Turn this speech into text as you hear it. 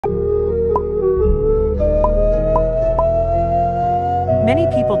Many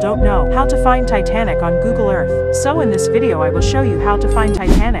people don't know how to find Titanic on Google Earth. So in this video I will show you how to find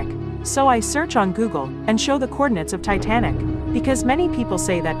Titanic. So I search on Google and show the coordinates of Titanic. Because many people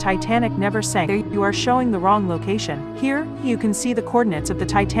say that Titanic never sank, you are showing the wrong location. Here, you can see the coordinates of the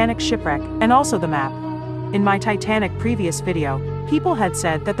Titanic shipwreck, and also the map. In my Titanic previous video, people had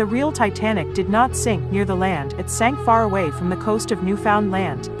said that the real Titanic did not sink near the land, it sank far away from the coast of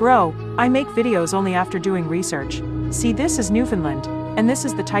Newfoundland. Bro, I make videos only after doing research. See, this is Newfoundland, and this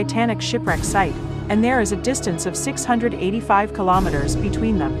is the Titanic shipwreck site, and there is a distance of 685 kilometers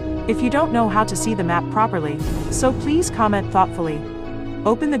between them. If you don't know how to see the map properly, so please comment thoughtfully.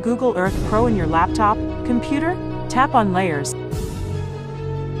 Open the Google Earth Pro in your laptop, computer, tap on Layers.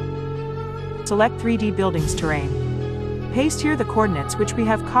 Select 3D Buildings Terrain. Paste here the coordinates which we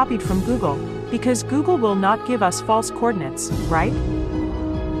have copied from Google, because Google will not give us false coordinates, right?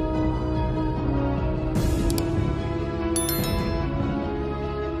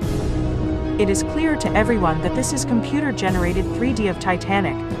 It is clear to everyone that this is computer-generated 3D of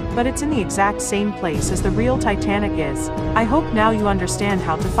Titanic, but it's in the exact same place as the real Titanic is. I hope now you understand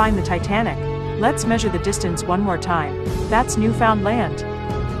how to find the Titanic. Let's measure the distance one more time. That's Newfoundland.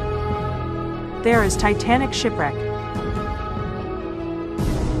 There is Titanic Shipwreck.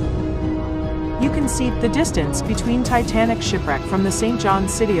 You can see the distance between Titanic Shipwreck from the St.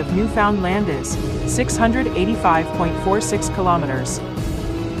 John's City of Newfoundland is 685.46 kilometers.